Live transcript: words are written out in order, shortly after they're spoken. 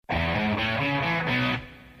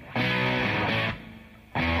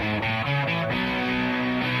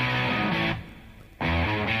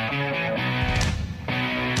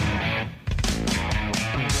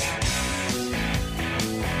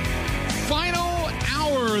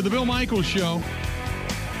The Bill Michaels Show.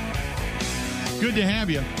 Good to have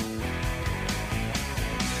you.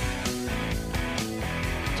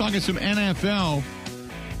 Talking some NFL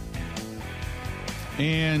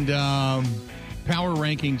and power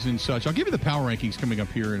rankings and such. I'll give you the power rankings coming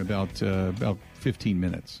up here in about 15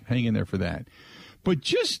 minutes. Hang in there for that. But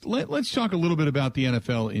just let's talk a little bit about the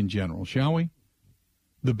NFL in general, shall we?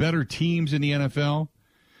 The better teams in the NFL.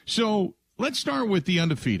 So let's start with the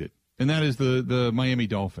undefeated, and that is the Miami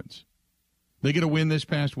Dolphins. They get a win this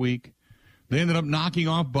past week. They ended up knocking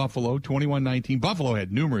off Buffalo 21-19. Buffalo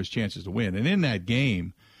had numerous chances to win. And in that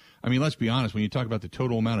game, I mean, let's be honest, when you talk about the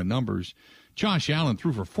total amount of numbers, Josh Allen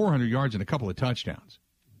threw for 400 yards and a couple of touchdowns.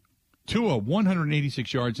 Tua,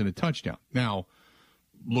 186 yards and a touchdown. Now,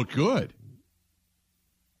 look good.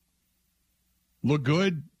 Look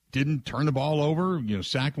good. Didn't turn the ball over,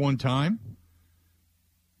 sacked one time.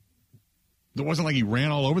 It wasn't like he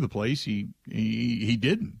ran all over the place. He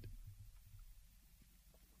didn't.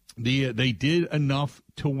 They did enough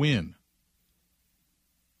to win.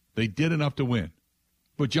 They did enough to win.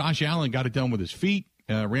 But Josh Allen got it done with his feet,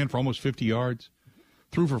 ran for almost 50 yards,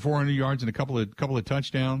 threw for 400 yards and a couple of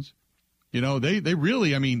touchdowns. They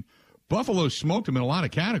really, I mean, Buffalo smoked them in a lot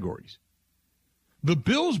of categories. The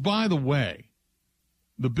Bills, by the way,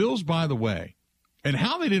 and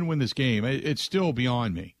how they didn't win this game, it's still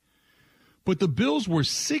beyond me. But the Bills were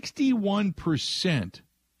 61%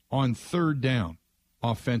 on third down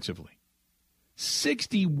offensively.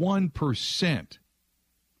 61%.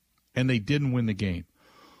 And they didn't win the game.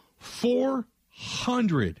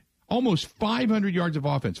 400, almost 500 yards of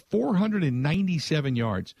offense, 497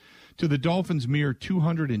 yards to the Dolphins' mere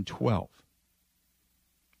 212.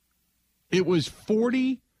 It was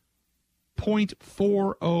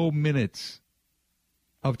 40.40 minutes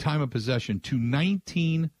of time of possession to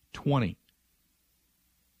 19:20.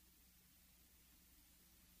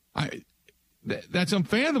 That's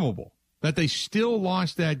unfathomable that they still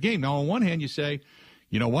lost that game. Now, on one hand, you say,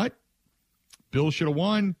 you know what? Bills should have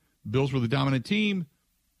won. Bills were the dominant team.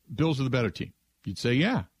 Bills are the better team. You'd say,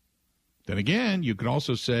 yeah. Then again, you could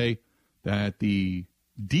also say that the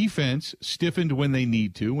defense stiffened when they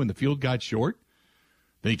need to, when the field got short.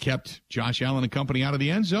 They kept Josh Allen and company out of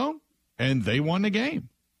the end zone, and they won the game.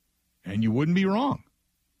 And you wouldn't be wrong.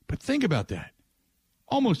 But think about that.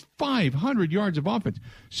 Almost 500 yards of offense.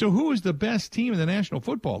 So who is the best team in the National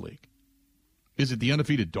Football League? Is it the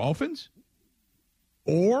undefeated Dolphins?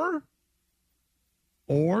 Or,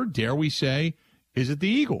 dare we say, is it the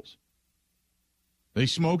Eagles? They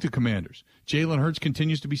smoked the Commanders. Jalen Hurts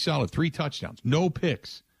continues to be solid. 3 touchdowns. No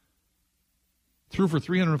picks. Threw for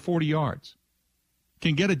 340 yards.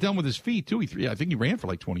 Can get it done with his feet, too. I think he ran for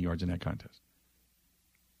like 20 yards in that contest.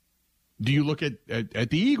 Do you look at the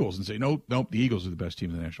Eagles and say, nope, the Eagles are the best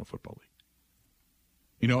team in the National Football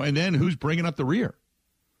League? And then who's bringing up the rear?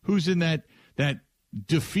 Who's in that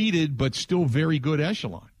defeated but still very good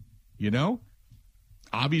echelon?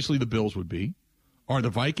 Obviously the Bills would be. Are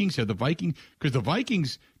the Vikings? Because the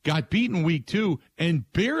Vikings got beaten week 2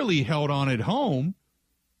 and barely held on at home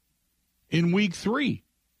in week 3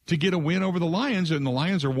 to get a win over the Lions, and the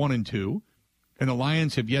Lions are 1-2. And the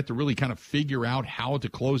Lions have yet to really kind of figure out how to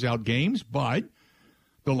close out games. But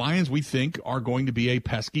the Lions, we think, are going to be a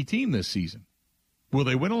pesky team this season. Will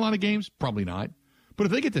they win a lot of games? Probably not. But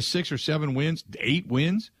if they get to 6 or 7 wins, 8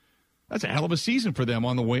 wins, that's a hell of a season for them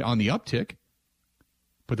on the uptick.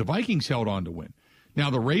 But the Vikings held on to win. Now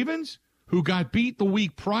the Ravens, who got beat the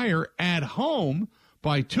week prior at home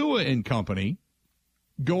by Tua and company,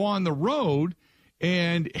 go on the road.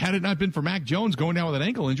 And had it not been for Mac Jones going down with an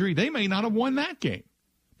ankle injury, they may not have won that game.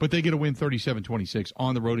 But they get a win 37-26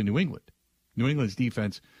 on the road in New England. New England's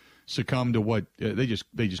defense succumbed to what they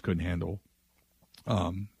just couldn't handle.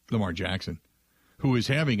 Lamar Jackson, who is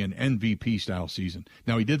having an MVP-style season.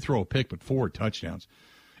 Now, he did throw a pick, but 4 touchdowns.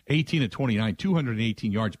 18-29,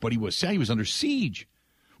 218 yards. But he was under siege,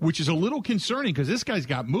 which is a little concerning because this guy's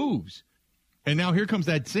got moves. And now here comes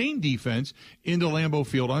that same defense into Lambeau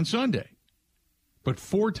Field on Sunday. But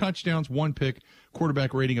 4 touchdowns, 1 pick,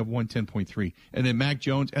 quarterback rating of 110.3. And then Mac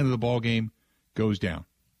Jones, end of the ball game, goes down.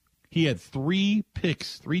 He had 3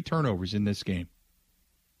 picks, 3 turnovers in this game.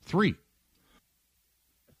 3.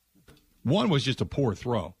 One was just a poor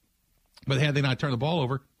throw. But had they not turned the ball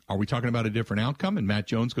over, are we talking about a different outcome? And Matt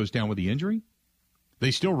Jones goes down with the injury?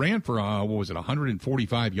 They still ran for,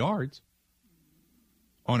 145 yards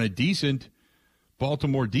on a decent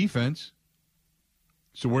Baltimore defense.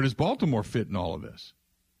 So where does Baltimore fit in all of this?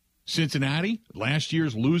 Cincinnati, last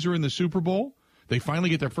year's loser in the Super Bowl. They finally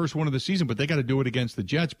get their first win of the season, but they got to do it against the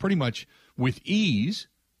Jets pretty much with ease.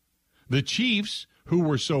 The Chiefs, who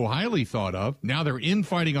were so highly thought of. Now they're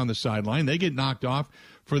infighting on the sideline. They get knocked off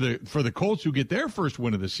for the Colts, who get their first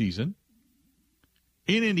win of the season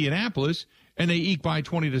in Indianapolis, and they eke by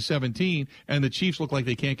 20-17, and the Chiefs look like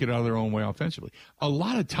they can't get out of their own way offensively. A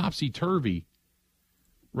lot of topsy-turvy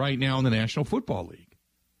right now in the National Football League.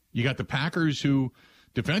 You got the Packers, who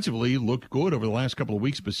defensively looked good over the last couple of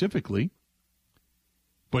weeks specifically,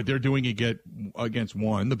 but they're doing it against,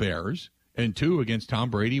 one, the Bears, and two, against Tom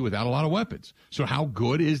Brady without a lot of weapons. So how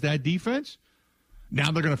good is that defense?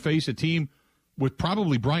 Now they're going to face a team with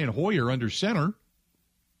probably Brian Hoyer under center,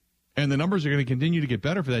 and the numbers are going to continue to get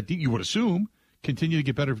better for that. You would assume continue to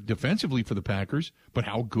get better defensively for the Packers, but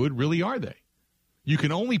how good really are they? You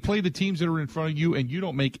can only play the teams that are in front of you, and you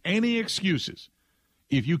don't make any excuses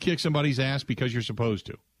if you kick somebody's ass because you're supposed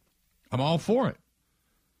to. I'm all for it.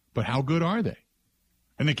 But how good are they?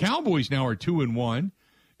 And the Cowboys now are 2-1,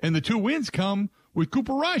 and the 2 wins come with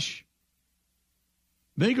Cooper Rush.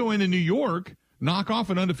 They go into New York, knock off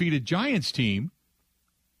an undefeated Giants team,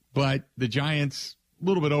 but the Giants, a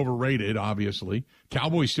little bit overrated, obviously.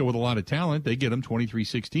 Cowboys still with a lot of talent. They get them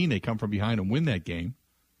 23-16. They come from behind and win that game.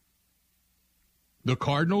 The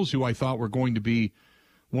Cardinals, who I thought were going to be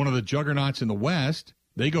one of the juggernauts in the West,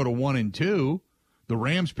 they go to 1-2. The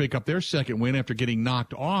Rams pick up their second win after getting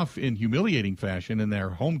knocked off in humiliating fashion in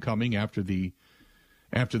their homecoming after the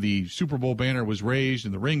Super Bowl banner was raised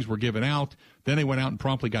and the rings were given out. Then they went out and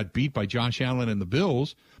promptly got beat by Josh Allen and the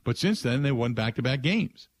Bills. But since then, they won back-to-back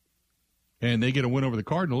games. And they get a win over the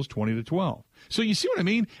Cardinals, 20-12. So you see what I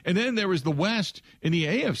mean? And then there was the West in the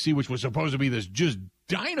AFC, which was supposed to be this just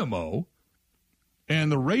dynamo.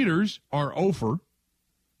 And the Raiders are over.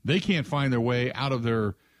 They can't find their way out of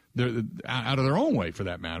their own way, for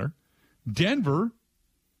that matter. Denver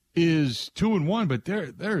is 2-1, but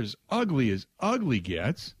they're as ugly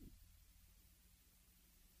gets.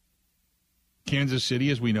 Kansas City,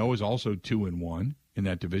 as we know, is also 2-1 in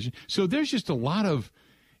that division. So there's just a lot of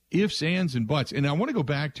ifs, ands, and buts. And I want to go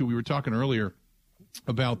back to, we were talking earlier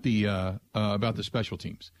about the special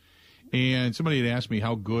teams, and somebody had asked me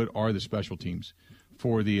how good are the special teams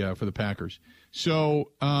for the Packers.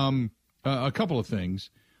 So a couple of things.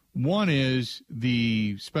 One is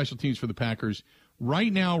the special teams for the Packers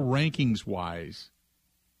right now, rankings wise,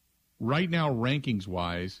 they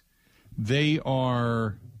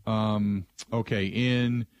are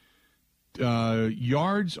in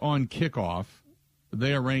yards on kickoff.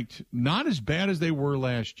 They are ranked not as bad as they were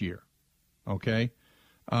last year. Okay.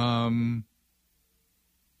 They are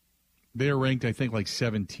ranked, I think, like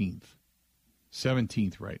 17th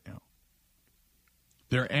right now.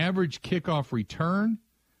 Their average kickoff return,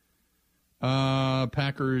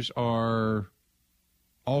 Packers are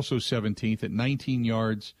also 17th at 19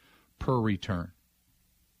 yards per return.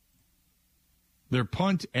 Their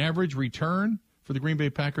punt average return for the Green Bay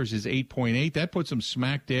Packers is 8.8. That puts them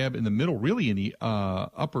smack dab in the middle, really in the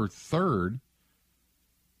upper third.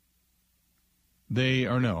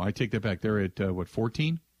 I take that back. They're at,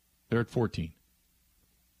 14? They're at 14.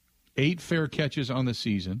 8 fair catches on the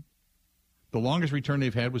season. The longest return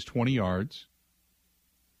they've had was 20 yards.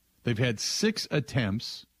 They've had 6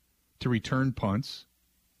 attempts to return punts.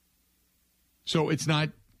 So it's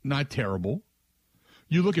not terrible.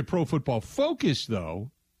 You look at Pro Football Focus,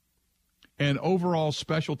 though, and overall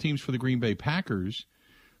special teams for the Green Bay Packers,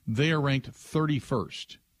 they are ranked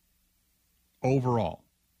 31st overall.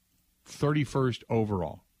 31st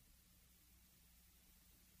overall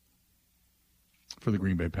for the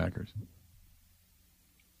Green Bay Packers.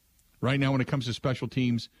 Right now, when it comes to special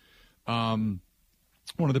teams, one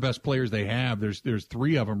of the best players they have, there's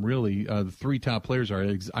 3 of them, really. The 3 top players are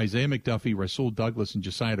Isaiah McDuffie, Rasul Douglas, and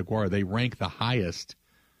Josiah DeGuara. They rank the highest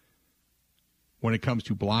when it comes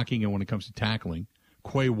to blocking and when it comes to tackling.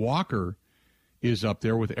 Quay Walker is up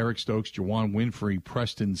there with Eric Stokes, Juwan Winfrey.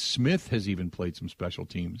 Preston Smith has even played some special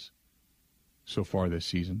teams so far this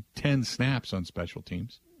season. 10 snaps on special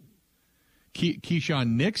teams.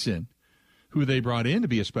 Keyshawn Nixon, who they brought in to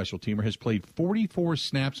be a special teamer, has played 44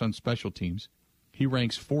 snaps on special teams. He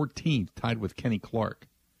ranks 14th, tied with Kenny Clark.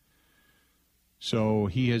 So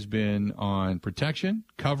he has been on protection,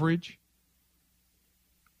 coverage,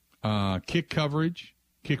 kick coverage,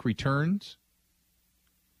 kick returns.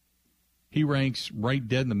 He ranks right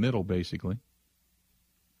dead in the middle, basically.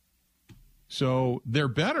 So they're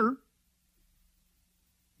better.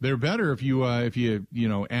 They're better if you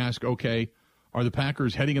ask, okay, are the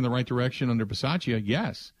Packers heading in the right direction under Bisaccia?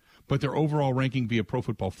 Yes. But their overall ranking via Pro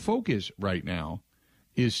Football Focus right now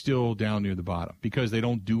is still down near the bottom because they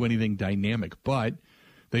don't do anything dynamic. But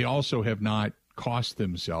they also have not cost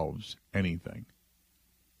themselves anything.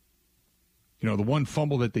 The one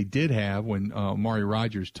fumble that they did have when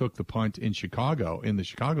Rodgers took the punt in Chicago, in the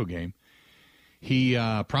Chicago game, he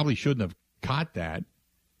probably shouldn't have caught that.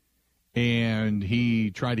 And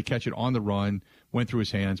he tried to catch it on the run, went through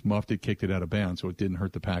his hands, muffed it, kicked it out of bounds, so it didn't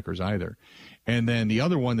hurt the Packers either. And then the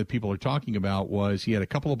other one that people are talking about was he had a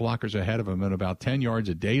couple of blockers ahead of him and about 10 yards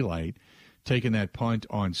of daylight, taking that punt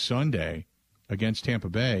on Sunday against Tampa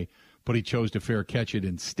Bay, but he chose to fair catch it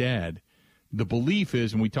instead. The belief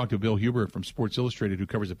is, and we talked to Bill Hubert from Sports Illustrated, who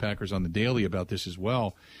covers the Packers on the Daily, about this as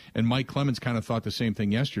well, and Mike Clemens kind of thought the same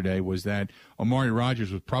thing yesterday, was that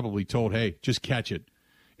Rodgers was probably told, hey, just catch it.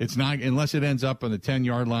 It's not, unless it ends up on the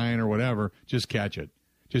 10-yard line or whatever, just catch it.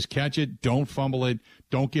 Just catch it. Don't fumble it.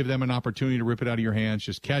 Don't give them an opportunity to rip it out of your hands.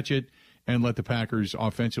 Just catch it and let the Packers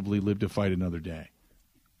offensively live to fight another day.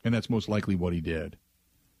 And that's most likely what he did.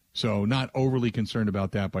 So not overly concerned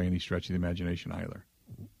about that by any stretch of the imagination either.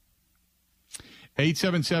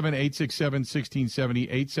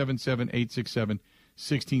 877-867-1670,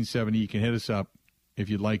 877-867-1670. You can hit us up if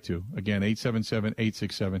you'd like to. Again,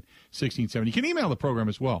 877-867-1670. You can email the program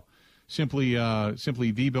as well. Simply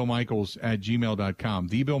thebillmichaels@gmail.com.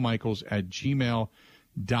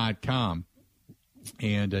 thebillmichaels@gmail.com.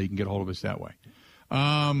 And you can get a hold of us that way.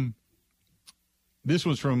 This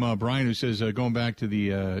was from Brian, who says, going back to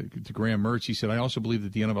to Graham Mertz, he said, I also believe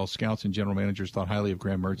that the NFL scouts and general managers thought highly of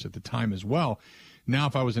Graham Mertz at the time as well. Now,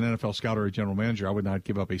 if I was an NFL scout or a general manager, I would not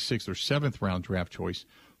give up a 6th or 7th round draft choice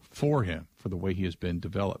for him for the way he has been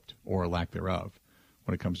developed, or lack thereof,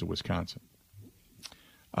 when it comes to Wisconsin.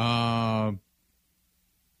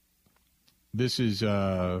 This is,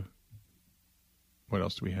 what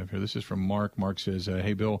else do we have here? This is from Mark. Mark says,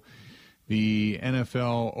 hey, Bill, the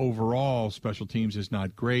NFL overall special teams is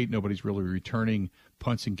not great. Nobody's really returning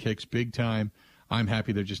punts and kicks big time. I'm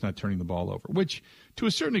happy they're just not turning the ball over, which to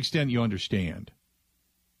a certain extent you understand.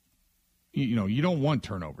 You don't want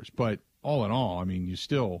turnovers, but all in all, I mean, you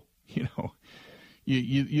still,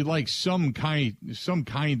 you like some kind of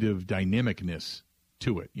dynamicness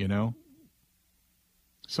to it,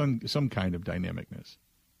 some kind of dynamicness.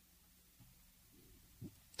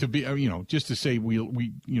 To be, just to say we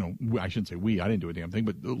I shouldn't say we, I didn't do a damn thing,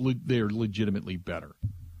 but they're legitimately better.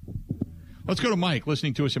 Let's go to Mike,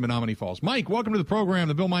 listening to us in Menominee Falls. Mike, welcome to the program,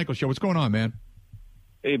 the Bill Michaels Show. What's going on, man?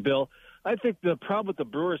 Hey, Bill. I think the problem with the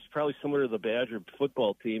Brewers is probably similar to the Badger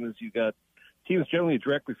football team. Is you got teams generally a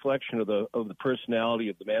direct reflection of the personality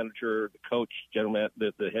of the manager, the coach,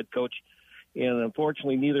 the head coach, and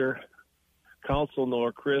unfortunately, neither Counsell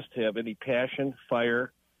nor Chris have any passion,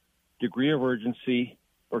 fire, degree of urgency,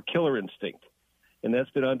 or killer instinct, and that's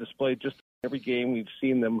been on display just every game. We've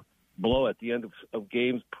seen them blow at the end of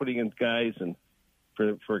games, putting in guys, and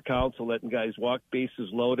for Counsell, letting guys walk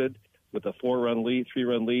bases loaded with a 3-run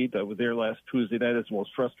lead. I was there last Tuesday night. It's the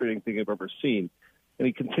most frustrating thing I've ever seen. And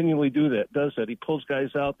he continually does that. He pulls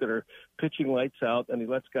guys out that are pitching lights out, and he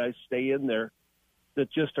lets guys stay in there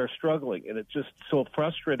that just are struggling. And it's just so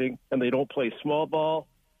frustrating, and they don't play small ball.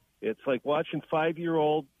 It's like watching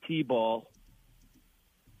 5-year-old T-ball,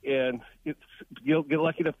 and you'll get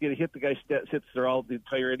lucky enough to get a hit. The guy sits there all the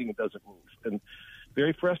entire inning and doesn't move. And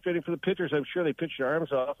very frustrating for the pitchers. I'm sure they pitch their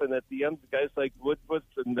arms off, and at the end, the guys like Woodward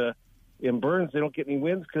and Burns, they don't get any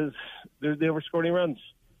wins because they never score any runs.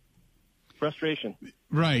 Frustration.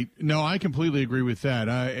 Right. No, I completely agree with that.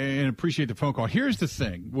 And appreciate the phone call. Here's the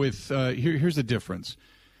thing with here's the difference.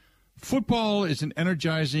 Football is an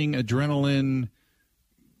energizing, adrenaline,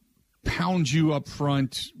 pound you up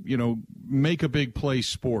front, make a big play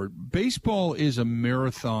sport. Baseball is a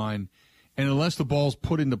marathon, and unless the ball's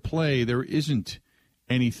put into play, there isn't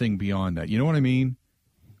anything beyond that. You know what I mean?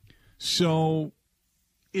 So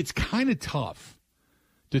it's kind of tough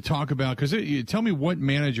to talk about, because tell me what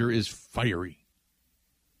manager is fiery.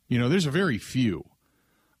 There's a very few.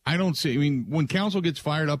 I don't see. I mean, when Counsell gets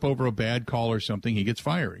fired up over a bad call or something, he gets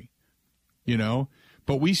fiery.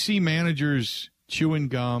 But we see managers chewing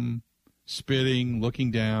gum, spitting,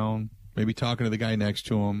 looking down, maybe talking to the guy next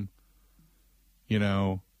to him.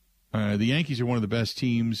 The Yankees are one of the best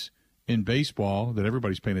teams in baseball that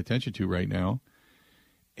everybody's paying attention to right now,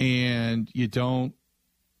 and you don't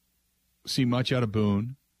see much out of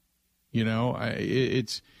Boone.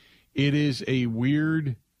 It is a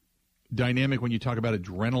weird dynamic when you talk about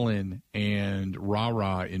adrenaline and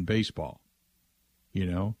rah-rah in baseball,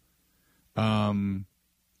 And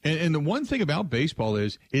the one thing about baseball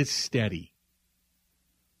is it's steady.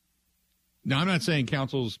 Now, I'm not saying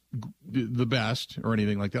Counsell's the best or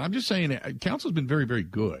anything like that. I'm just saying Counsell's been very, very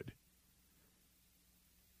good.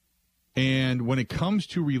 And when it comes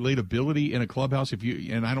to relatability in a clubhouse,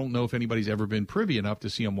 and I don't know if anybody's ever been privy enough to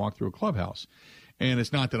see him walk through a clubhouse, And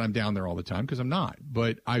it's not that I'm down there all the time, because I'm not.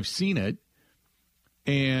 But I've seen it,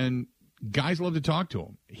 and guys love to talk to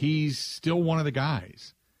him. He's still one of the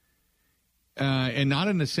guys. And not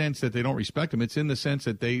in the sense that they don't respect him. It's in the sense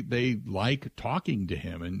that they like talking to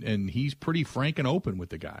him, and he's pretty frank and open with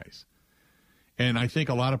the guys. And I think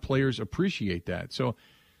a lot of players appreciate that. So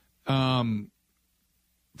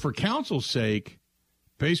for counsel's sake,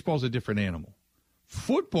 baseball's a different animal.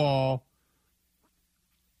 Football,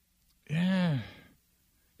 yeah.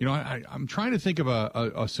 You know, I'm trying to think of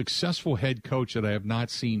a successful head coach that I have not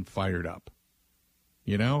seen fired up.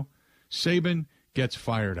 You know, Saban gets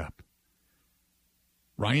fired up.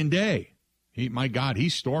 Ryan Day, my God,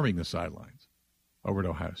 he's storming the sidelines over at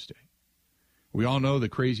Ohio State. We all know the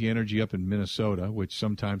crazy energy up in Minnesota, which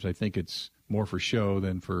sometimes I think it's more for show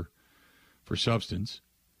than for substance.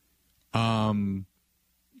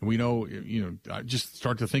 We know, I just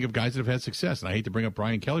start to think of guys that have had success. And I hate to bring up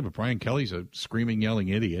Brian Kelly, but Brian Kelly's a screaming, yelling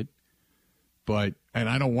idiot. And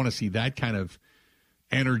I don't want to see that kind of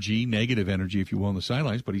energy, negative energy, if you will, on the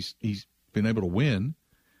sidelines, but he's been able to win.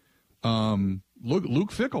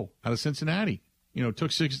 Luke Fickell out of Cincinnati,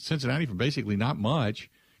 took Cincinnati from basically not much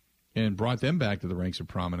and brought them back to the ranks of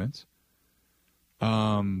prominence.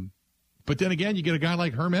 But then again, you get a guy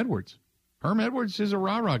like Herm Edwards. Herm Edwards is a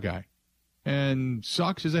rah-rah guy and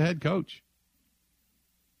sucks as a head coach.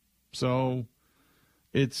 So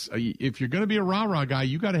if you're going to be a rah-rah guy,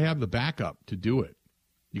 you got to have the backup to do it.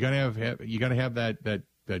 You got to have that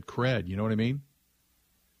cred. You know what I mean?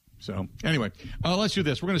 So anyway, let's do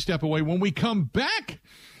this. We're going to step away. When we come back,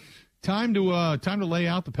 time to lay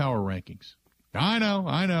out the power rankings. I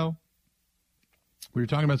know. We were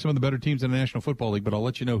talking about some of the better teams in the National Football League, but I'll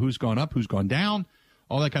let you know who's gone up, who's gone down,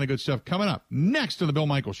 all that kind of good stuff coming up next to the Bill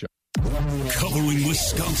Michaels Show. Covering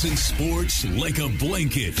Wisconsin sports like a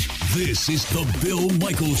blanket. This is the Bill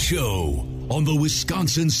Michaels Show on the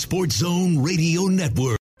Wisconsin Sports Zone Radio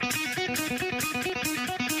Network.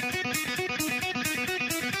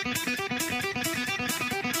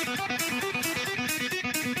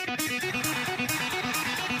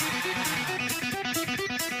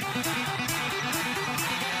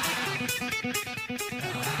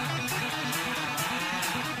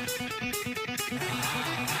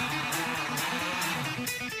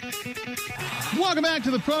 Welcome back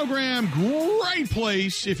to the program. Great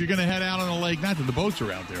place if you're going to head out on the lake. Not that the boats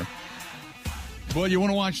are out there. But you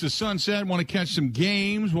want to watch the sunset, want to catch some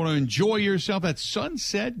games, want to enjoy yourself. That's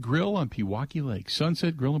Sunset Grill on Pewaukee Lake.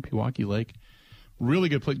 Sunset Grill on Pewaukee Lake. Really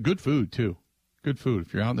good place. Good food, too. Good food.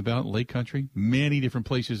 If you're out and about in Lake Country, many different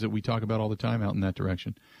places that we talk about all the time out in that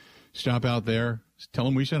direction. Stop out there. Tell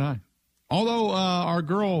them we said hi. Although our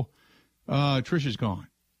girl, Trisha's gone.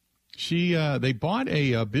 They bought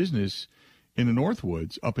a business in the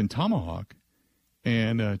Northwoods up in Tomahawk,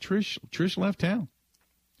 and Trish left town.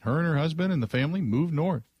 Her and her husband and the family moved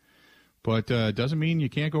north. But doesn't mean you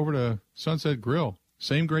can't go over to Sunset Grill.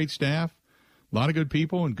 Same great staff, a lot of good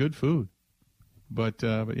people, and good food. But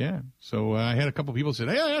yeah, so I had a couple people say,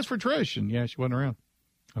 hey, I asked for Trish, and yeah, she wasn't around,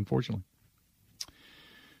 unfortunately.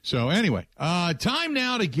 So anyway, time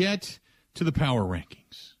now to get to the power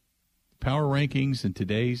rankings. Power rankings in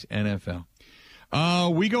today's NFL.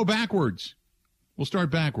 We go backwards. We'll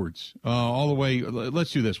start backwards all the way.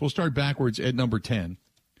 Let's do this. We'll start backwards at number 10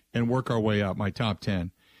 and work our way up, my top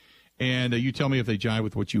 10. And you tell me if they jive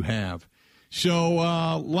with what you have. So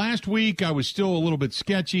last week I was still a little bit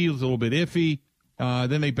sketchy, a little bit iffy.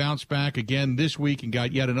 Then they bounced back again this week and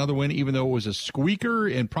got yet another win, even though it was a squeaker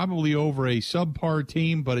and probably over a subpar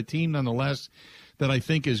team, but a team nonetheless that I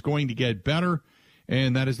think is going to get better.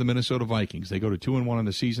 And that is the Minnesota Vikings. They go to 2-1 on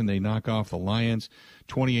the season. They knock off the Lions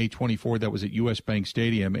 28-24. That was at U.S. Bank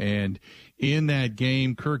Stadium. And in that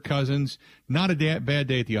game, Kirk Cousins, not a bad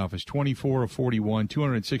day at the office, 24 of 41,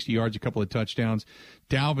 260 yards, a couple of touchdowns.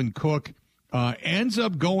 Dalvin Cook ends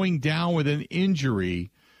up going down with an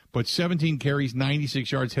injury, but 17 carries, 96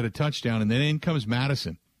 yards, had a touchdown. And then in comes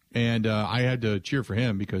Madison. And I had to cheer for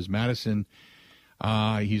him because Madison,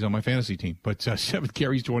 he's on my fantasy team. But 7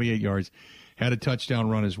 carries, 28 yards. Had a touchdown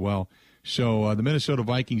run as well. So the Minnesota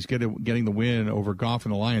Vikings getting the win over Goff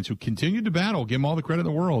and the Lions, who continued to battle. Give them all the credit in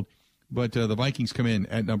the world. But the Vikings come in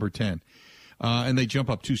at number 10. And they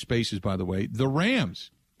jump up 2 spaces, by the way. The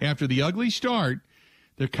Rams, after the ugly start,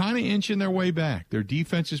 they're kind of inching their way back. Their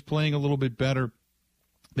defense is playing a little bit better.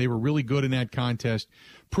 They were really good in that contest.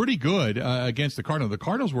 Pretty good against the Cardinals. The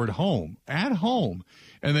Cardinals were at home,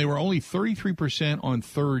 and they were only 33% on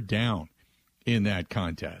third down in that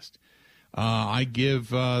contest. I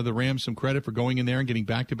give the Rams some credit for going in there and getting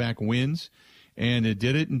back-to-back wins and it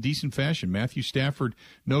did it in decent fashion. Matthew Stafford,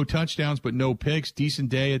 no touchdowns but no picks, decent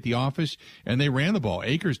day at the office, and they ran the ball.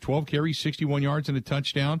 Akers, 12 carries, 61 yards and a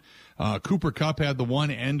touchdown. Cooper Kupp had the one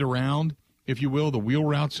end around, if you will, the wheel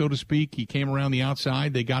route, so to speak. He came around the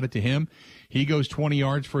outside. They got it to him. He goes 20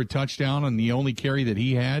 yards for a touchdown on the only carry that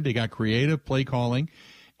he had. They got creative play calling,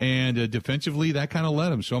 and defensively, that kind of led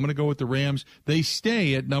them. So I'm going to go with the Rams. They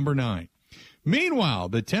stay at number 9. Meanwhile,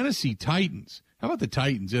 the Tennessee Titans, how about the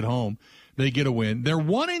Titans at home? They get a win. They're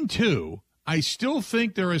 1-2. I still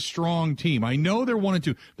think they're a strong team. I know they're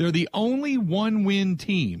 1-2. They're the only one-win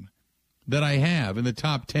team that I have in the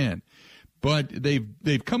top 10. But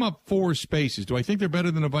they've come up 4 spaces. Do I think they're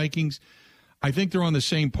better than the Vikings? I think they're on the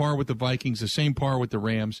same par with the Vikings, the same par with the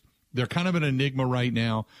Rams. They're kind of an enigma right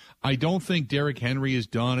now. I don't think Derrick Henry is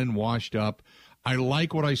done and washed up. I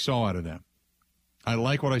like what I saw out of them.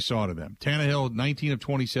 Tannehill, 19 of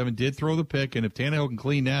 27, did throw the pick, and if Tannehill can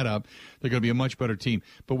clean that up, they're going to be a much better team.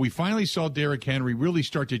 But we finally saw Derrick Henry really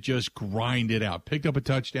start to just grind it out. Picked up a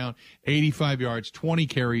touchdown, 85 yards, 20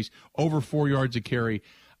 carries, over 4 yards a carry.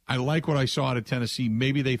 I like what I saw out of Tennessee.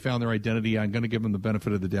 Maybe they found their identity. I'm going to give them the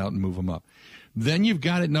benefit of the doubt and move them up. Then you've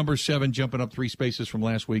got at number 7, jumping up 3 spaces from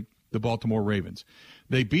last week, the Baltimore Ravens.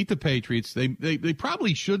 They beat the Patriots. They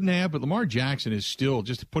probably shouldn't have, but Lamar Jackson is still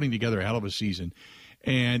just putting together a hell of a season.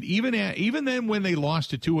 And even then when they lost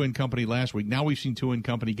to Tua and company last week, now we've seen Tua and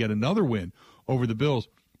company get another win over the Bills.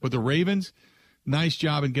 But the Ravens, nice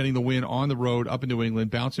job in getting the win on the road up in New England,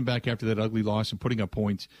 bouncing back after that ugly loss and putting up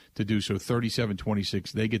points to do so.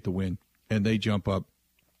 37-26, they get the win, and they jump up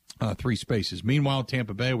 3 spaces. Meanwhile,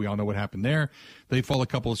 Tampa Bay, we all know what happened there. They fall a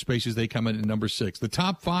couple of spaces. They come in at number 6. The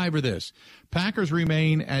top 5 are this. Packers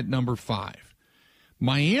remain at number 5.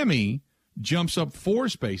 Miami jumps up 4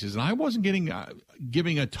 spaces, and I wasn't giving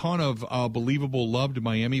a ton of believable love to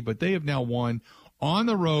Miami, but they have now won on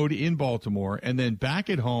the road in Baltimore and then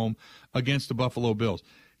back at home against the Buffalo Bills.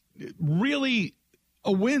 Really,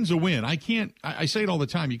 a win's a win. I say it all the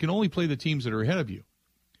time. You can only play the teams that are ahead of you.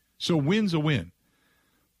 So win's a win.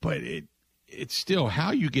 But it's still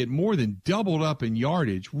how you get more than doubled up in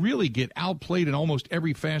yardage, really get outplayed in almost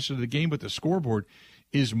every facet of the game, but the scoreboard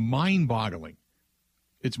is mind-boggling.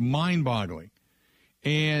 It's mind-boggling.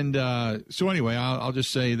 And so anyway, I'll just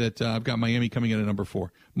say that I've got Miami coming in at number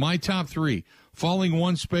 4. My top 3, falling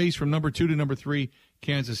 1 space from number 2 to number 3,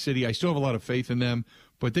 Kansas City. I still have a lot of faith in them,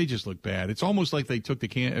 but they just look bad. It's almost like they took they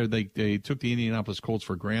took the Indianapolis Colts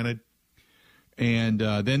for granted. And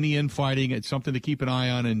then the infighting, it's something to keep an eye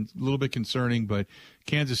on and a little bit concerning, but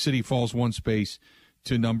Kansas City falls 1 space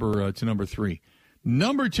to number 3.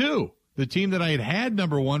 Number 2, the team that I had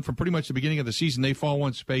number 1 from pretty much the beginning of the season, they fall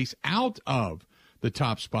 1 space out of the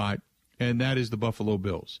top spot, and that is the Buffalo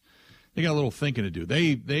Bills. They got a little thinking to do.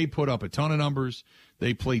 They put up a ton of numbers.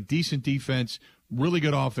 They played decent defense, really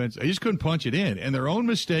good offense. They just couldn't punch it in. And their own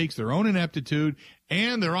mistakes, their own ineptitude,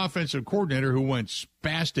 and their offensive coordinator who went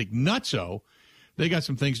spastic nutso, they got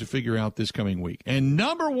some things to figure out this coming week. And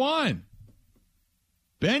number 1,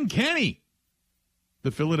 Ben Kenny,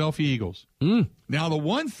 the Philadelphia Eagles. Now, the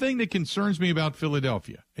one thing that concerns me about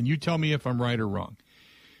Philadelphia, and you tell me if I'm right or wrong,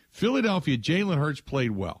 Philadelphia, Jalen Hurts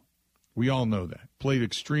played well. We all know that. Played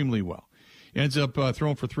extremely well. Ends up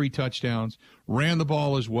throwing for 3 touchdowns, ran the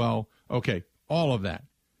ball as well. Okay, all of that.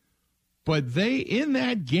 But in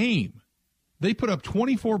that game, they put up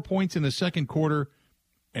 24 points in the second quarter,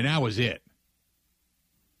 and that was it.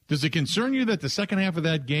 Does it concern you that the second half of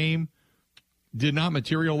that game did not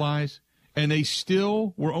materialize, and they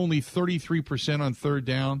still were only 33% on third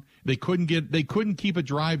down? They couldn't keep a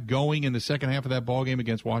drive going in the second half of that ball game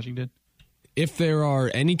against Washington? If there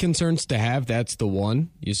are any concerns to have, that's the one.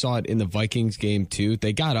 You saw it in the Vikings game, too.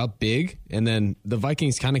 They got up big, and then the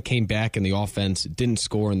Vikings kind of came back, and the offense didn't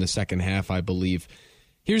score in the second half, I believe.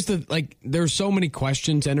 There's so many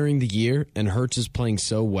questions entering the year, and Hurts is playing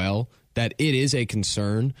so well that it is a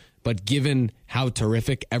concern. But given how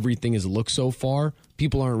terrific everything has looked so far,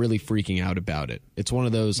 people aren't really freaking out about it. It's one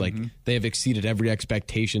of those, they have exceeded every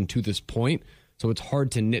expectation to this point. So it's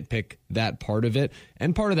hard to nitpick that part of it.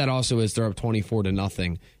 And part of that also is they're up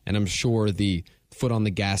 24-0. And I'm sure the foot on the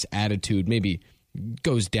gas attitude maybe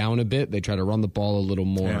goes down a bit. They try to run the ball a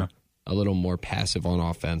little more passive on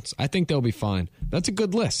offense. I think they'll be fine. That's a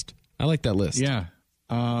good list. I like that list. Yeah.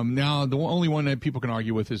 Now, the only one that people can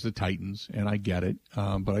argue with is the Titans, and I get it,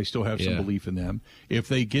 but I still have some belief in them. If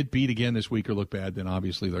they get beat again this week or look bad, then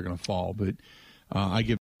obviously they're going to fall. But I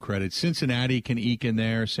give credit. Cincinnati can eke in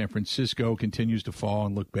there. San Francisco continues to fall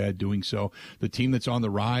and look bad doing so. The team that's on the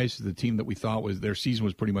rise, the team that we thought their season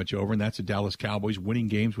was pretty much over, and that's the Dallas Cowboys, winning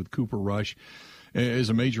games with Cooper Rush is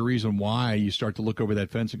a major reason why you start to look over that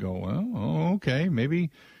fence and go, well, okay, maybe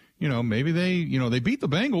they beat the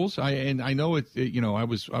Bengals. I know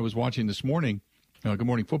I was watching this morning, Good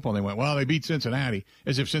Morning Football. And they went, well, they beat Cincinnati,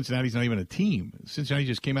 as if Cincinnati's not even a team. Cincinnati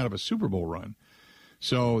just came out of a Super Bowl run.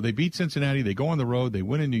 So they beat Cincinnati. They go on the road. They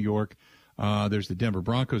win in New York. There's the Denver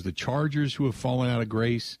Broncos, the Chargers, who have fallen out of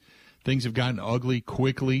grace. Things have gotten ugly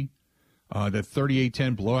quickly. That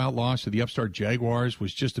 38-10 blowout loss to the upstart Jaguars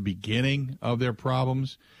was just the beginning of their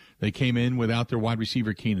problems. They came in without their wide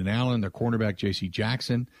receiver Keenan Allen, their cornerback J.C.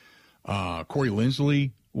 Jackson. Corey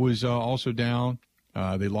Linsley was also down.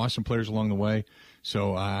 They lost some players along the way.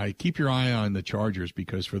 So keep your eye on the Chargers,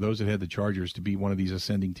 because for those that had the Chargers to be one of these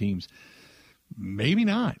ascending teams, maybe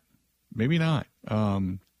not.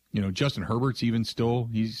 Justin Herbert's even still,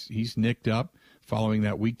 he's nicked up following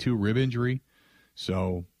that week 2 rib injury.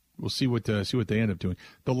 So we'll see what they end up doing.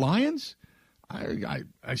 The Lions, I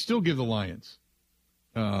still give the Lions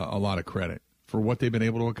a lot of credit for what they've been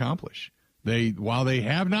able to accomplish. While they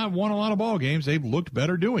have not won a lot of ball games, they've looked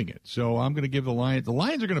better doing it. So I'm going to give the Lions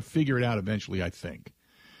are going to figure it out eventually, I think.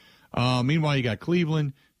 Meanwhile, you got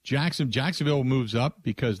Cleveland, Jacksonville moves up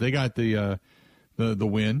because they got the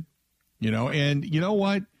win, and you know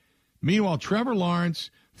what? Meanwhile, Trevor Lawrence,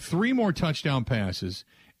 3 more touchdown passes,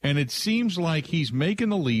 and it seems like he's making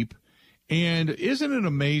the leap. And isn't it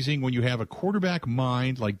amazing when you have a quarterback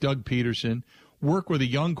mind like Doug Peterson work with a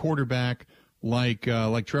young quarterback like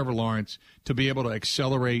Trevor Lawrence to be able to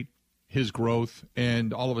accelerate his growth,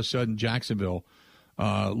 and all of a sudden Jacksonville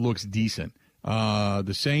looks decent.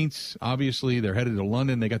 The Saints, obviously, they're headed to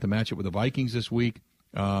London. They got the matchup with the Vikings this week,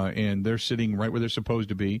 and they're sitting right where they're supposed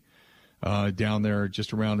to be, down there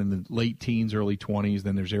just around in the late teens, early 20s.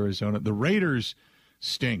 Then there's Arizona. The Raiders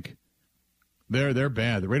stink. They're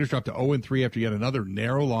bad. The Raiders dropped to 0-3 after yet another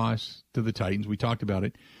narrow loss to the Titans. We talked about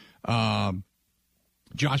it.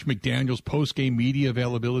 Josh McDaniels' post-game media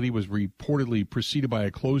availability was reportedly preceded by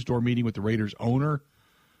a closed-door meeting with the Raiders owner,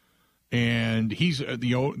 and he's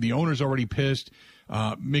the owner's already pissed.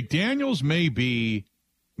 McDaniels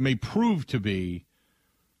may prove to be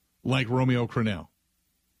like Romeo Crennel.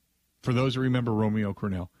 For those who remember Romeo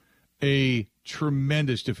Crennel, a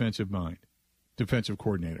tremendous defensive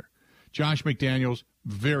coordinator. Josh McDaniels,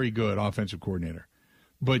 very good offensive coordinator,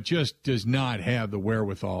 but just does not have the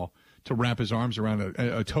wherewithal to wrap his arms around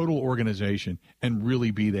a total organization and really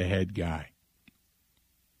be the head guy.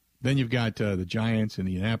 Then you've got the Giants,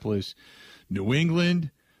 Indianapolis, New England,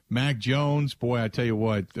 Mac Jones. Boy, I tell you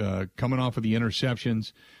what, coming off of the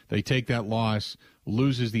interceptions, they take that loss,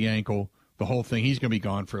 loses the ankle, the whole thing. He's going to be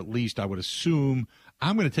gone for at least, I would assume,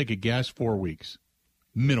 I'm going to take a guess, 4 weeks.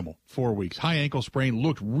 Minimal, 4 weeks. High ankle sprain,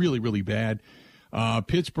 looked really, really bad.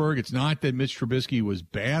 Pittsburgh, it's not that Mitch Trubisky was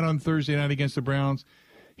bad on Thursday night against the Browns.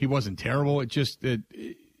 He wasn't terrible. It's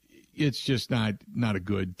just not a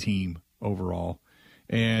good team overall.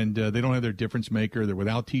 And they don't have their difference maker. They're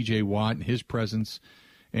without T.J. Watt and his presence.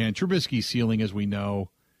 And Trubisky's ceiling, as we know,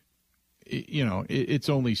 it's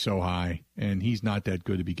only so high, and he's not that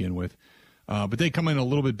good to begin with. But they come in a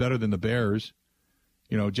little bit better than the Bears.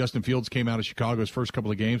 Justin Fields came out of Chicago's first couple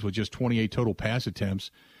of games with just 28 total pass attempts,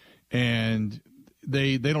 and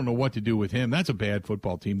they don't know what to do with him. That's a bad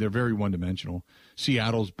football team. They're very one-dimensional.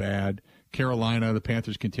 Seattle's bad. Carolina, the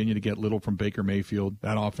Panthers continue to get little from Baker Mayfield.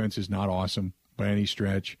 That offense is not awesome by any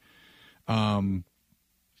stretch. The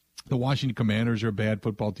Washington Commanders are a bad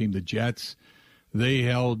football team. The Jets, they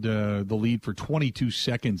held the lead for 22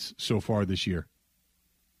 seconds so far this year.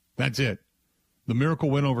 That's it. The miracle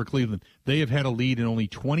win over Cleveland. They have had a lead in only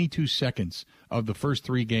 22 seconds of the first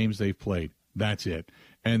 3 games they've played. That's it.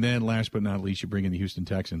 And then last but not least, you bring in the Houston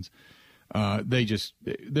Texans.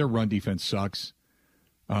 Their run defense sucks.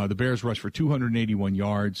 The Bears rushed for 281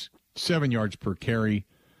 yards, 7 yards per carry.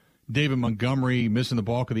 David Montgomery missing the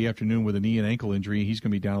bulk of the afternoon with a knee and ankle injury. He's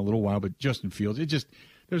going to be down a little while, but Justin Fields,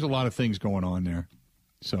 there's a lot of things going on there.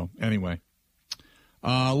 So anyway,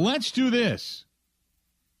 let's do this.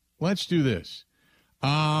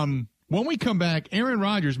 When we come back, Aaron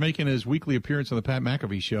Rodgers making his weekly appearance on the Pat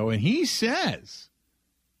McAfee Show, and he says,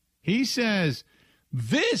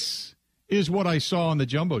 this is what I saw on the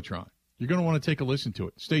Jumbotron. You're going to want to take a listen to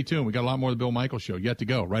it. Stay tuned. We got a lot more of the Bill Michaels Show yet to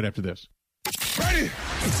go right after this. Ready?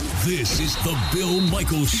 This is the Bill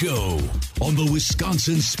Michaels Show on the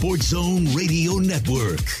Wisconsin Sports Zone Radio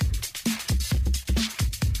Network.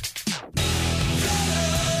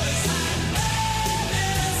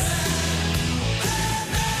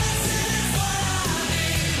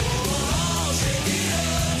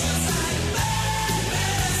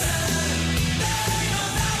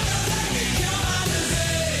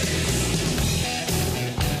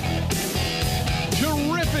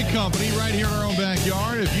 Terrific company right here in our own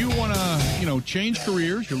backyard. If you want to, change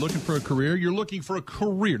careers, you're looking for a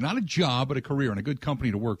career, not a job, but a career, and a good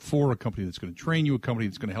company to work for, a company that's going to train you, a company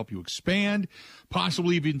that's going to help you expand,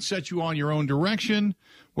 possibly even set you on your own direction,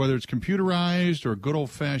 whether it's computerized or good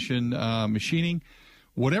old-fashioned machining.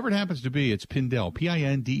 Whatever it happens to be, it's Pindel,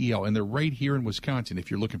 P-I-N-D-E-L, and they're right here in Wisconsin.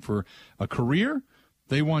 If you're looking for a career,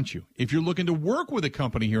 they want you. If you're looking to work with a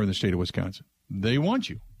company here in the state of Wisconsin, they want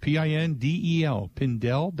you. P-I-N-D-E-L,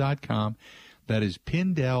 Pindel.com. That is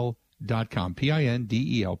Pindel.com,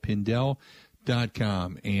 P-I-N-D-E-L,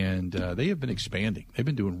 Pindel.com. And they have been expanding. They've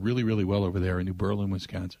been doing really, really well over there in New Berlin,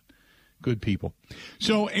 Wisconsin. Good people.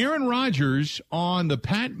 So Aaron Rodgers on the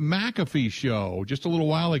Pat McAfee show just a little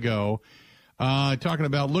while ago, talking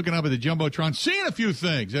about looking up at the Jumbotron, seeing a few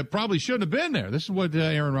things that probably shouldn't have been there. This is what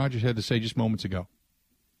Aaron Rodgers had to say just moments ago.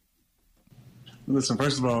 Listen,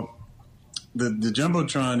 first of all, the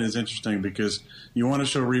Jumbotron is interesting because you want to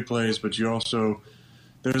show replays, but you also,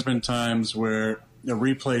 there's been times where a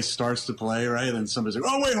replay starts to play, right? And somebody's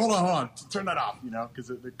like, oh, wait, hold on, turn that off, because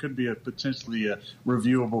it could be potentially a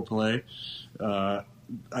reviewable play.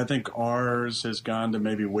 I think ours has gone to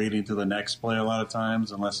maybe waiting to the next play a lot of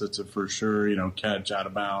times, unless it's a for sure, catch out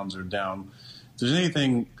of bounds or down. If there's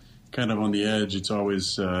anything kind of on the edge, it's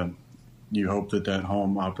always you hope that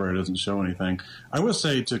home operator doesn't show anything. I will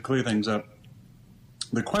say, to clear things up,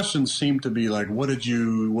 the questions seem to be like, what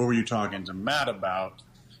were you talking to Matt about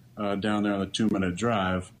down there on the 2-minute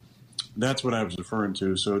drive? That's what I was referring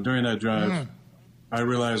to. So during that drive, I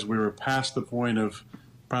realized we were past the point of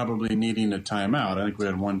probably needing a timeout. I think we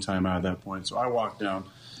had one timeout at that point. So I walked down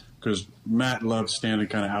because Matt loves standing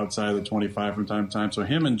kind of outside the 25 from time to time. So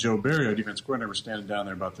him and Joe Barry, our defense coordinator, were standing down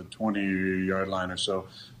there about the 20-yard line or so.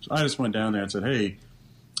 So I just went down there and said, hey,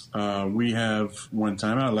 we have one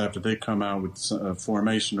timeout left. If they come out with a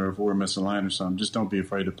formation or if we're missing a line or something, just don't be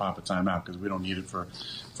afraid to pop a timeout because we don't need it for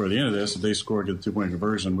the end of this. If they score, get a 2-point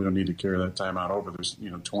conversion, we don't need to carry that timeout over. There's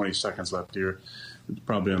 20 seconds left here. It's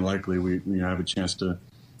probably unlikely we have a chance to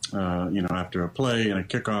after a play and a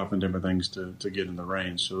kickoff and different things to get in the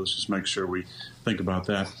range. So let's just make sure we think about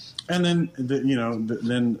that. And then,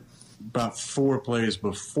 then about 4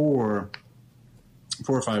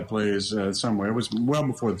 or 5 plays somewhere, it was well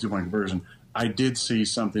before the 2-point conversion, I did see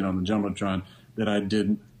something on the Jumbotron that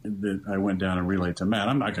I went down and relayed to Matt.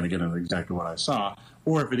 I'm not going to get into exactly what I saw,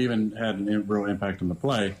 or if it even had a real impact on the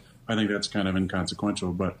play. I think that's kind of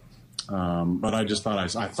inconsequential, but I just thought I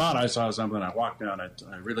saw something. I walked down it.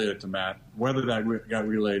 I relayed it to Matt. Whether that got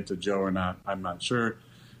relayed to Joe or not, I'm not sure.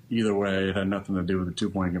 Either way, it had nothing to do with the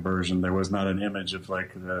 2-point conversion. There was not an image of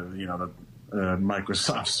the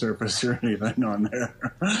Microsoft Surface or anything on there.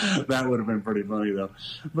 That would have been pretty funny though.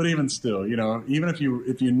 But even still, even if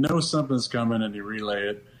you know something's coming and you relay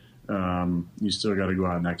it, you still got to go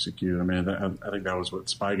out and execute. I mean, I think that was what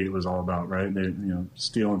Spygate was all about, right? They,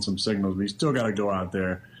 stealing some signals, but you still got to go out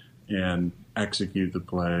there and execute the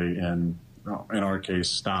play, and in our case,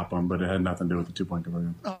 stop them. But it had nothing to do with the 2-point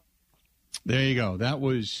conversion. There you go. That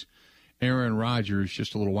was Aaron Rodgers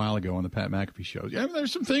just a little while ago on the Pat McAfee show. Yeah,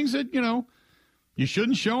 there's some things that you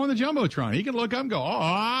shouldn't show on the Jumbotron. He can look up and go,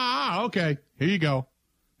 okay, here you go.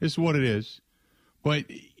 This is what it is. But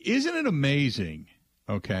isn't it amazing?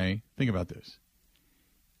 Okay, think about this.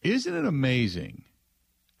 Isn't it amazing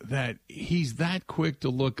that he's that quick to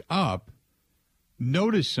look up,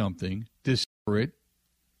 notice something, discover it,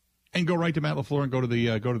 and go right to Matt LaFleur and go to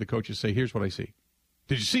the coach and say, "Here's what I see.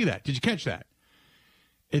 Did you see that? Did you catch that?"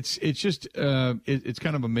 It's just it's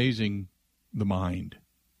kind of amazing, the mind,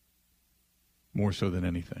 more so than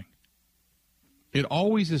anything. It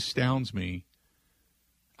always astounds me.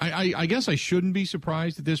 I guess I shouldn't be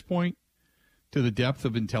surprised at this point to the depth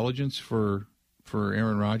of intelligence for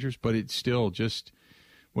Aaron Rodgers, but it's still just,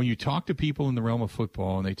 when you talk to people in the realm of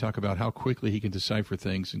football and they talk about how quickly he can decipher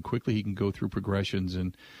things and quickly he can go through progressions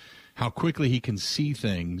and how quickly he can see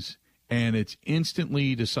things, and it's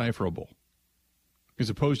instantly decipherable, as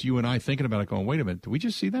opposed to you and I thinking about it going, wait a minute, did we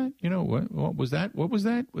just see that? What was that? What was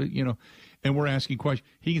that? And we're asking questions.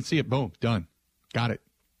 He can see it. Boom. Done. Got it.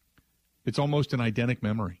 It's almost an eidetic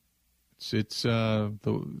memory. It's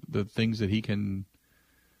the things that he can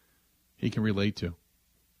relate to.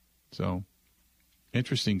 So,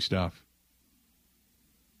 interesting stuff.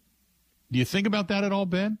 Do you think about that at all,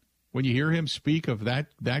 Ben, when you hear him speak of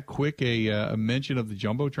that quick a mention of the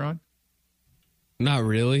Jumbotron? Not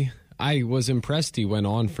really. I was impressed he went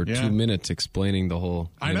on for 2 minutes explaining the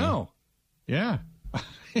whole. I know. Yeah.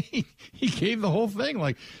 He gave the whole thing.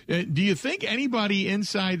 Like, do you think anybody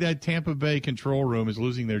inside that Tampa Bay control room is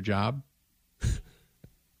losing their job?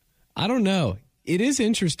 I don't know. It is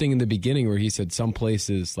interesting in the beginning where he said some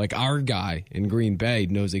places, like our guy in Green Bay,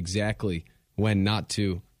 knows exactly when not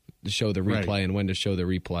to show the replay and when to show the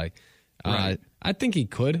replay. Right. I think he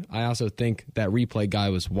could. I also think that replay guy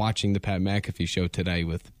was watching the Pat McAfee show today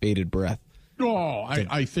with bated breath. Oh,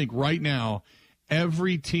 I think right now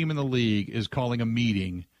every team in the league is calling a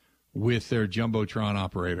meeting with their Jumbotron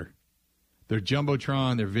operator. Their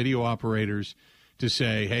Jumbotron, their video operators, to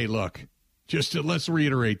say, hey, look, let's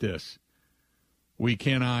reiterate this. We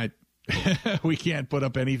can't put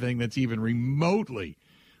up anything that's even remotely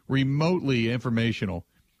informational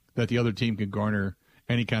that the other team can garner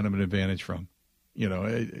any kind of an advantage from.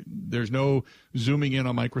 There's no zooming in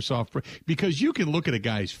on Microsoft, because you can look at a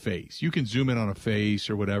guy's face. You can zoom in on a face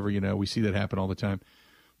or whatever. We see that happen all the time.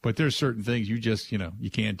 But there's certain things you just,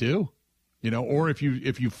 you can't do. Or if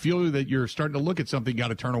you feel that you're starting to look at something, got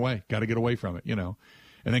to turn away, got to get away from it,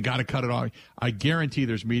 and then got to cut it off. I guarantee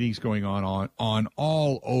there's meetings going on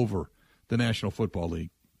all over the National Football League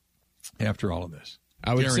after all of this.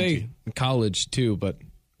 I would say college too, but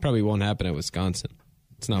probably won't happen at Wisconsin.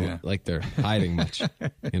 It's not like they're hiding much,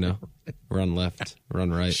 Run left,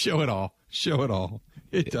 run right. Show it all.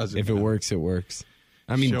 It doesn't. If it works, it works.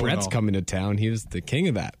 I mean, Brett's coming to town. He was the king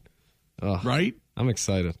of that. Right? I'm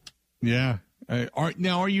excited. Yeah.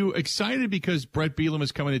 Now, are you excited because Brett Bielema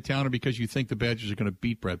is coming to town, or because you think the Badgers are going to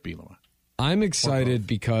beat Brett Bielema? I'm excited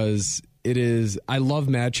because I love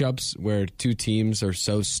matchups where two teams are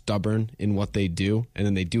so stubborn in what they do, and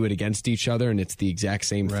then they do it against each other, and it's the exact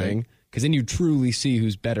same thing. Because then you truly see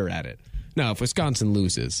who's better at it. Now, if Wisconsin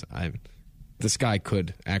loses, the sky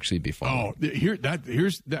could actually be falling. Oh,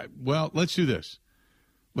 here's that. Well, let's do this.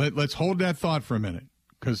 Let's hold that thought for a minute,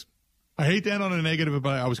 because I hate to end on a negative,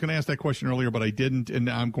 but I was going to ask that question earlier, but I didn't, and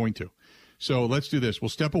now I'm going to. So let's do this. We'll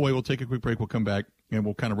step away. We'll take a quick break. We'll come back, and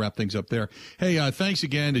we'll kind of wrap things up there. Hey, thanks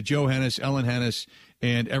again to Joe Hennis, Ellen Hennis,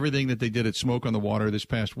 and everything that they did at Smoke on the Water this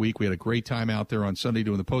past week. We had a great time out there on Sunday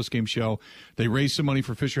doing the postgame show. They raised some money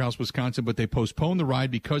for Fisher House, Wisconsin, but they postponed the ride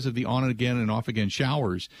because of the on-again and off-again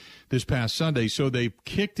showers this past Sunday. So they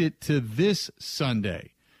kicked it to this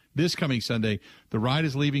Sunday. This coming Sunday, the ride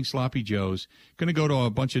is leaving Sloppy Joe's, going to go to a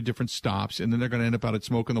bunch of different stops, and then they're going to end up out at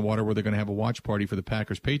Smoke on the Water, where they're going to have a watch party for the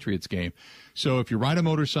Packers-Patriots game. So if you ride a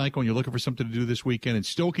motorcycle and you're looking for something to do this weekend and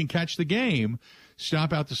still can catch the game,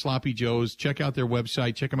 stop out to Sloppy Joe's, check out their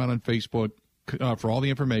website, check them out on Facebook for all the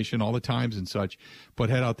information, all the times and such. But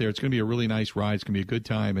head out there. It's going to be a really nice ride. It's going to be a good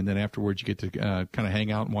time. And then afterwards, you get to kind of hang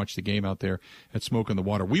out and watch the game out there at Smoke on the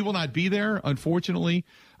Water. We will not be there, unfortunately.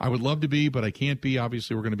 I would love to be, but I can't be.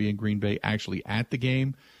 Obviously, we're going to be in Green Bay actually at the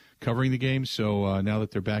game, covering the game. So now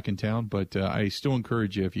that they're back in town. But I still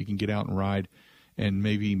encourage you, if you can get out and ride and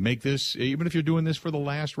maybe make this, even if you're doing this for the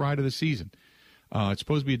last ride of the season. It's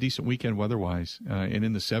supposed to be a decent weekend weather-wise, and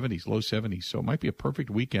in the 70s, low 70s. So it might be a perfect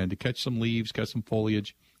weekend to catch some leaves, catch some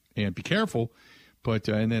foliage, and be careful, but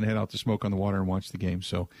and then head out to Smoke on the Water and watch the game.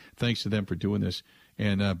 So thanks to them for doing this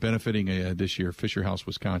and benefiting this year, Fisher House,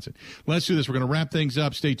 Wisconsin. Let's do this. We're going to wrap things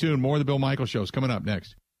up. Stay tuned. More of the Bill Michaels Show is coming up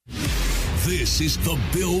next. This is the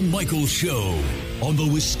Bill Michaels Show on the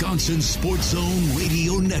Wisconsin Sports Zone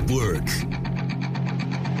Radio Network.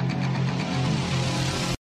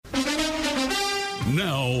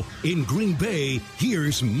 Now, in Green Bay,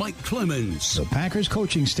 here's Mike Clemens. The Packers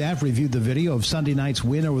coaching staff reviewed the video of Sunday night's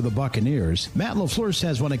win over the Buccaneers. Matt LaFleur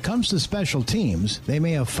says when it comes to special teams, they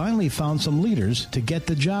may have finally found some leaders to get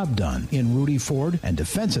the job done in Rudy Ford and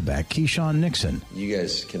defensive back Keyshawn Nixon. You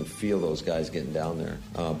guys can feel those guys getting down there,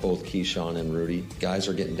 both Keyshawn and Rudy. Guys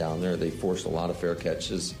are getting down there. They forced a lot of fair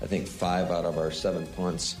catches. I think 5 out of our 7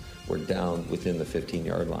 punts were down within the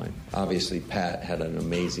 15-yard line. Obviously, Pat had an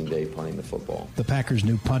amazing day punting the football. The Packers'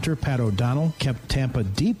 new punter, Pat O'Donnell, kept Tampa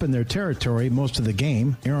deep in their territory most of the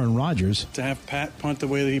game. Aaron Rodgers. To have Pat punt the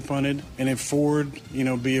way that he punted, and then Ford,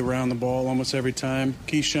 be around the ball almost every time.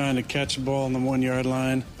 Keyshawn to catch the ball on the 1-yard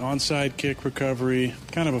line. Onside kick recovery,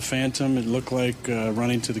 kind of a phantom. It looked like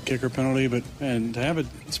running to the kicker penalty, and to have a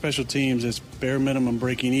special teams that's bare minimum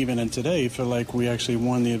breaking even, and today feel like we actually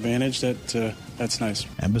won the advantage. That's nice.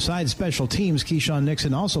 And besides special teams, Keyshawn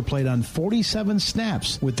Nixon also played on 47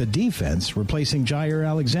 snaps with the defense, replacing Jair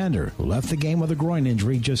Alexander, who left the game with a groin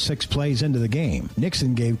injury just 6 plays into the game.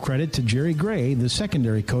 Nixon gave credit to Jerry Gray, the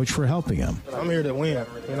secondary coach, for helping him. I'm here to win,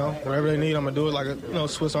 Whatever they need, I'm going to do it like a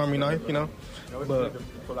Swiss Army knife, But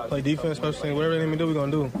play defense, special teams, whatever they need me to do, we're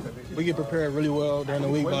going to do. We get prepared really well during the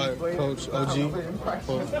week by Coach OG,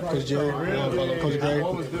 Coach Jerry, Coach Gray.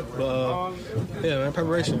 But,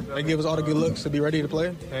 preparation. They give us all the good looks to be ready to play.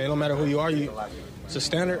 And it don't matter who you are. It's a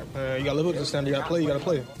standard. You got to live up to the standard. You got to play. You got to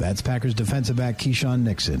play. That's Packers defensive back Keyshawn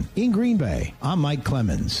Nixon. In Green Bay, I'm Mike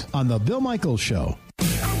Clemens on The Bill Michaels Show.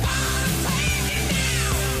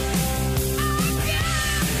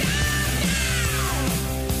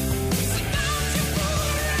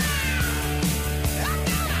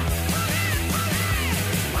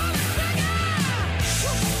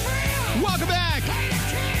 Welcome back.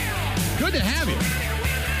 Good to have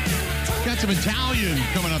you. Got some Italian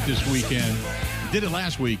coming up this weekend. Did it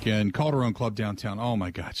last weekend. Calderon Club downtown. Oh,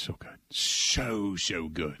 my God, so good. So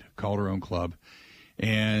good. Calderon Club.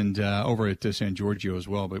 And over at San Giorgio as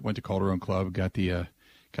well. But went to Calderon Club, got the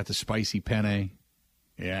spicy penne.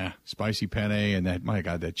 Yeah, spicy penne. And that, my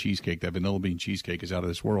God, that cheesecake, that vanilla bean cheesecake is out of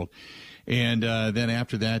this world. And then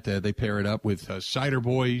after that, they pair it up with cider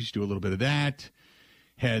boys, do a little bit of that.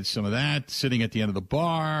 Had some of that, sitting at the end of the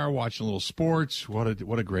bar, watching a little sports. What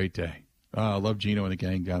a great day. I love Gino and the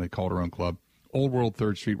gang down at Calderon Club. Old World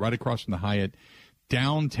 3rd Street, right across from the Hyatt,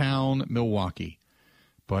 downtown Milwaukee.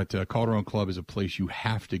 But Calderon Club is a place you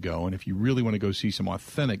have to go. And if you really want to go see some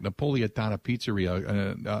authentic Napolitana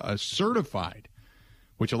pizzeria, certified,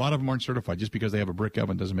 which a lot of them aren't certified, just because they have a brick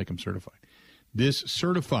oven doesn't make them certified. This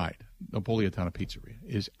certified Napolitana pizzeria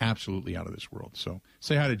is absolutely out of this world. So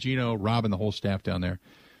say hi to Gino, Rob, and the whole staff down there.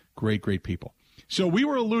 Great people. So we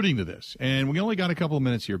were alluding to this, and we only got a couple of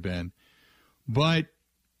minutes here, Ben. But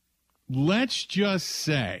let's just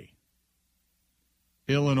say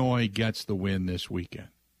Illinois gets the win this weekend.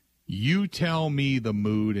 You tell me the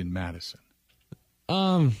mood in Madison.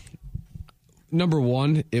 Number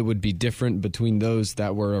one, it would be different between those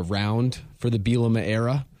that were around for the Bielema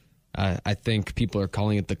era. I think people are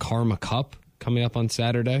calling it the Karma Cup coming up on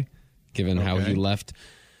Saturday, given how he left.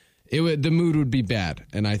 The mood would be bad,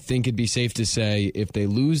 and I think it'd be safe to say if they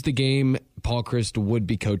lose the game, Paul Chryst would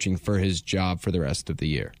be coaching for his job for the rest of the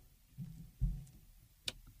year.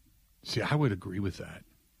 See, I would agree with that.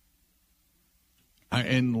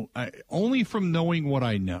 Only from knowing what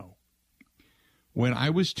I know, when I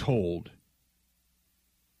was told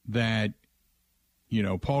that,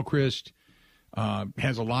 Paul Chryst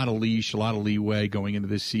has a lot of leash, a lot of leeway going into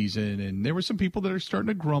this season, and there were some people that are starting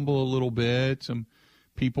to grumble a little bit, some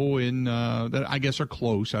people in that I guess are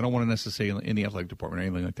close. I don't want to necessarily say in the athletic department or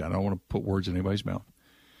anything like that. I don't want to put words in anybody's mouth.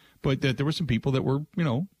 But that there were some people that were,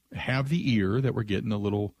 have the ear, that were getting a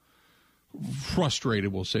little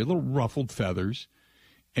frustrated, we'll say, a little ruffled feathers.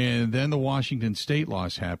 And then the Washington State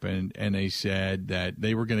loss happened, and they said that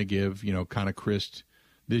they were going to give, kind of Chryst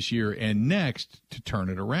this year and next to turn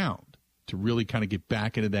it around, to really kind of get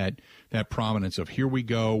back into that prominence of here we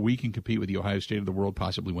go, we can compete with the Ohio State of the world,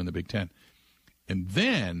 possibly win the Big Ten. And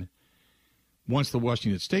then once the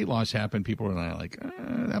Washington State loss happened, people were like,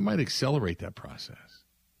 that might accelerate that process.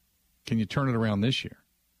 Can you turn it around this year?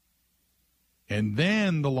 And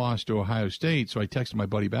then the loss to Ohio State. So I texted my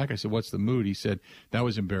buddy back. I said, what's the mood? He said, that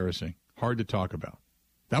was embarrassing. Hard to talk about.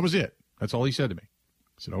 That was it. That's all he said to me.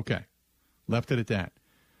 I said, okay. Left it at that.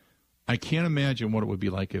 I can't imagine what it would be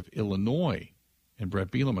like if Illinois and Brett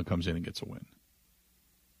Bielema comes in and gets a win.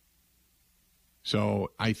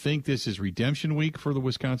 So I think this is redemption week for the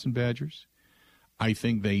Wisconsin Badgers. I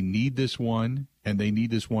think they need this one, and they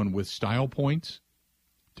need this one with style points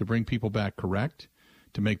to bring people back correct,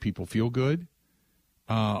 to make people feel good.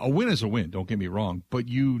 A win is a win, don't get me wrong, but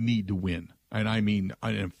you need to win. And I mean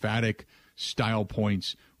an emphatic style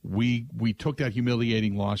points. We took that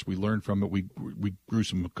humiliating loss. We learned from it. We grew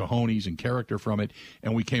some cojones and character from it,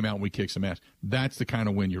 and we came out and we kicked some ass. That's the kind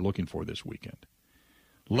of win you're looking for this weekend.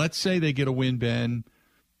 Let's say they get a win, Ben,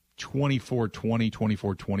 24-20,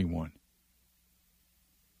 24-21.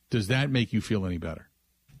 Does that make you feel any better?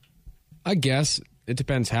 I guess. It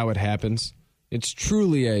depends how it happens. It's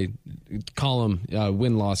truly a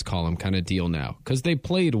win-loss column kind of deal now, because they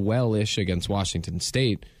played well-ish against Washington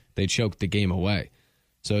State. They choked the game away.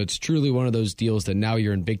 So it's truly one of those deals that now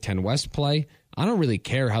you're in Big Ten West play. I don't really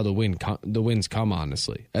care how the wins come,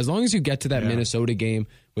 honestly. As long as you get to that Minnesota game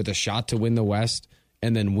with a shot to win the West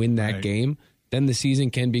and then win that game, then the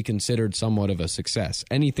season can be considered somewhat of a success.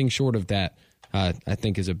 Anything short of that, I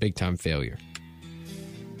think, is a big-time failure.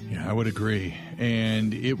 Yeah, I would agree.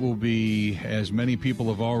 And it will be, as many people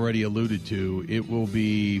have already alluded to, it will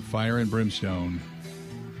be fire and brimstone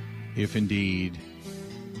if indeed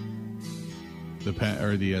the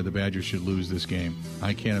Badgers should lose this game.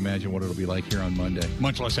 I can't imagine what it'll be like here on Monday,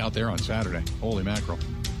 much less out there on Saturday. Holy mackerel.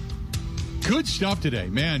 Good stuff today.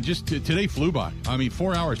 Man, just today flew by. I mean,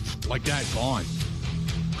 4 hours like that, gone.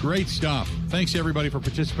 Great stuff. Thanks, everybody, for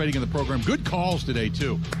participating in the program. Good calls today,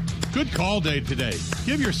 too. Good call day today.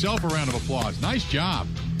 Give yourself a round of applause. Nice job.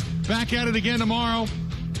 Back at it again tomorrow.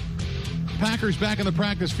 Packers back in the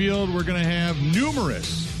practice field. We're going to have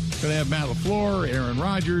numerous. Going to have Matt LaFleur, Aaron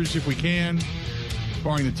Rodgers, if we can,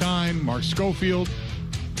 barring the time. Mark Schofield,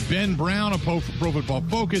 Ben Brown of Pro Football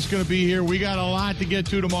Focus going to be here. We got a lot to get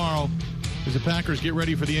to tomorrow as the Packers get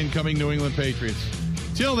ready for the incoming New England Patriots.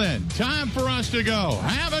 Till then, time for us to go.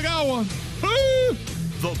 Have a good one. Woo!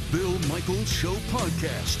 The Bill Michaels Show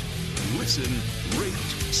podcast. Listen, rate,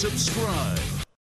 subscribe.